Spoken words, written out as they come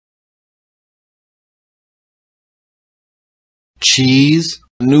cheese,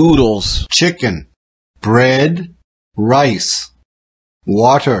 noodles, chicken, bread, rice,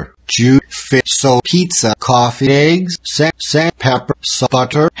 water, juice, fish, soap, pizza, coffee, eggs, sand, pepper, salt,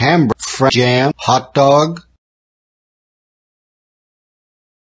 butter, hamburger, French jam, hot dog.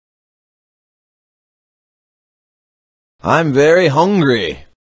 I'm very hungry.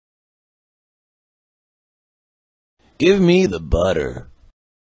 Give me the butter.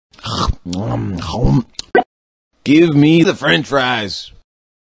 Give me the French fries.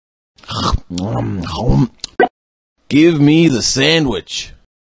 Give me the sandwich.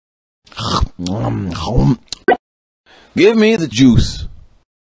 Give me the juice.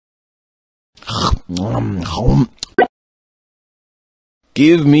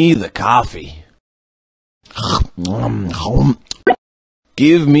 Give me the coffee.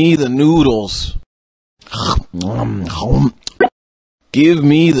 Give me the noodles. Give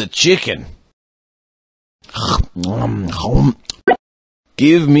me the chicken.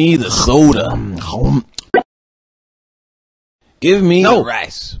 Give me the soda. Give me the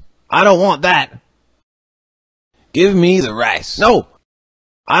rice. I don't want that. Give me the rice. No,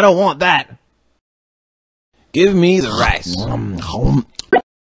 I don't want that. Give me the rice.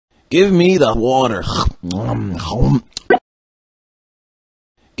 Give me the water.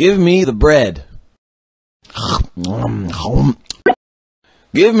 Give me the bread.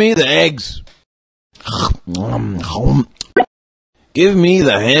 Give me the eggs. Give me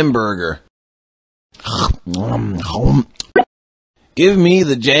the hamburger. Give me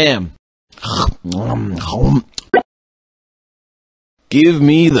the jam. Give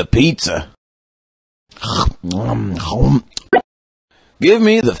me the pizza. Give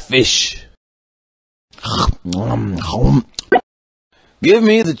me the fish. Give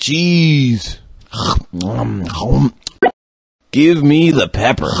me the cheese. Give me the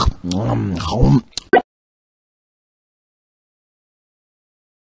pepper.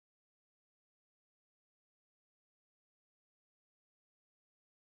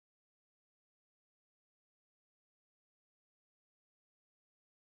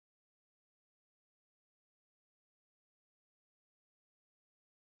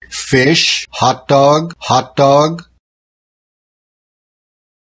 Fish, hot dog,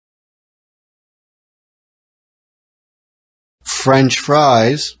 French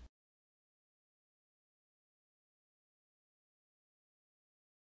fries,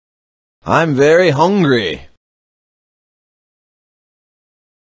 I'm very hungry.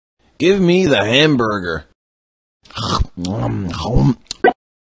 Give me the hamburger.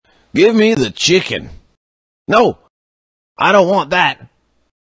 Give me the chicken. No, I don't want that.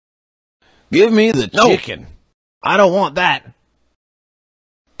 Give me the chicken. I don't want that.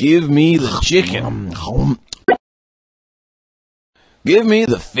 Give me the chicken. Give me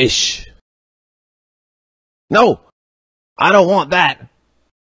the fish. No, I don't want that.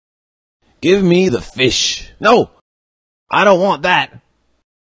 Give me the fish. No, I don't want that.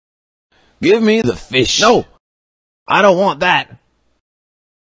 Give me the fish. No, I don't want that.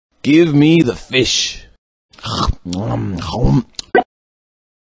 Give me the fish.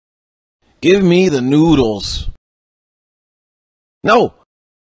 Give me the noodles. No,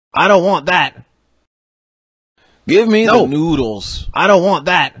 I don't want that. Give me the noodles. I don't want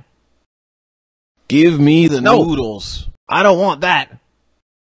that. Give me the noodles. I don't want that.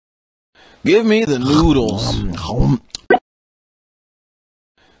 Give me the noodles.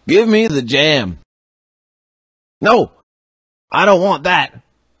 Give me the jam. No, I don't want that.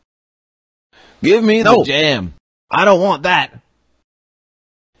 Give me the jam. I don't want that.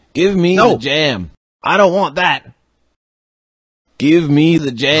 Give me the jam. I don't want that. Give me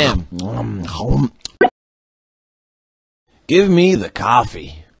the jam. Give me the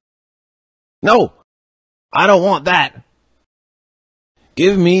coffee. No, I don't want that.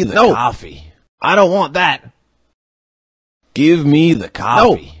 Give me the coffee. I don't want that. Give me the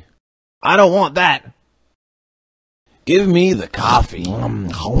coffee. I don't want that. Give me the coffee.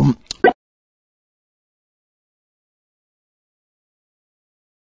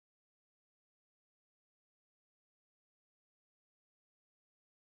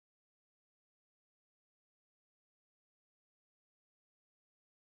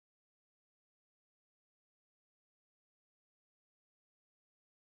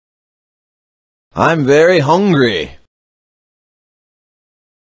 I'm very hungry.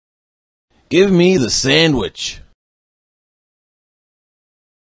 Give me the sandwich.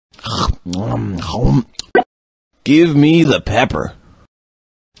 Give me the pepper.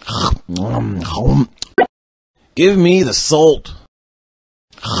 Give me the salt.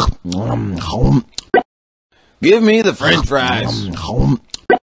 Give me the French fries.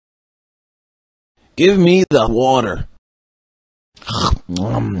 Give me the water.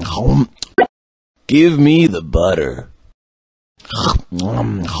 Give me the butter.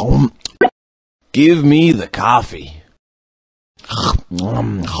 Give me the coffee.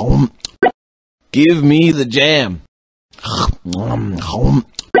 Give me the jam.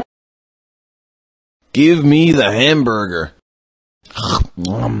 Give me the hamburger.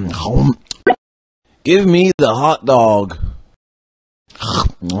 Give me the hot dog.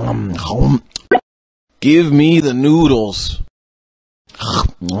 Give me the noodles.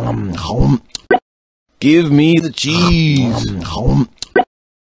 Give me the cheese.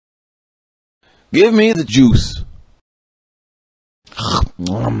 Give me the juice.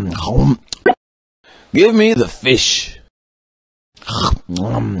 Give me the fish.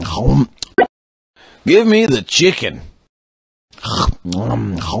 Give me the chicken.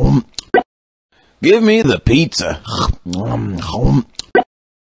 Give me the pizza.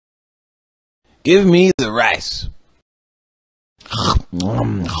 Give me the rice.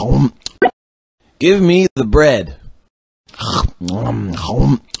 Give me the bread.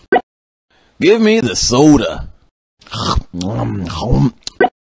 Give me the soda.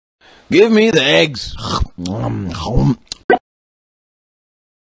 Give me the eggs.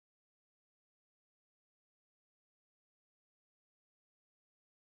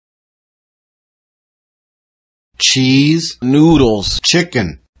 Cheese, Noodles.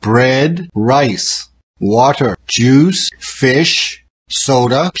 chicken, bread, rice, water, juice, fish,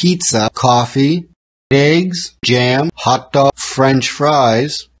 soda, pizza, coffee, eggs, jam, hot dog, French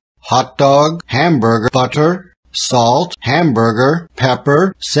fries, hot dog, hamburger, butter, salt, hamburger,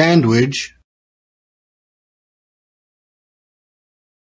 pepper, sandwich,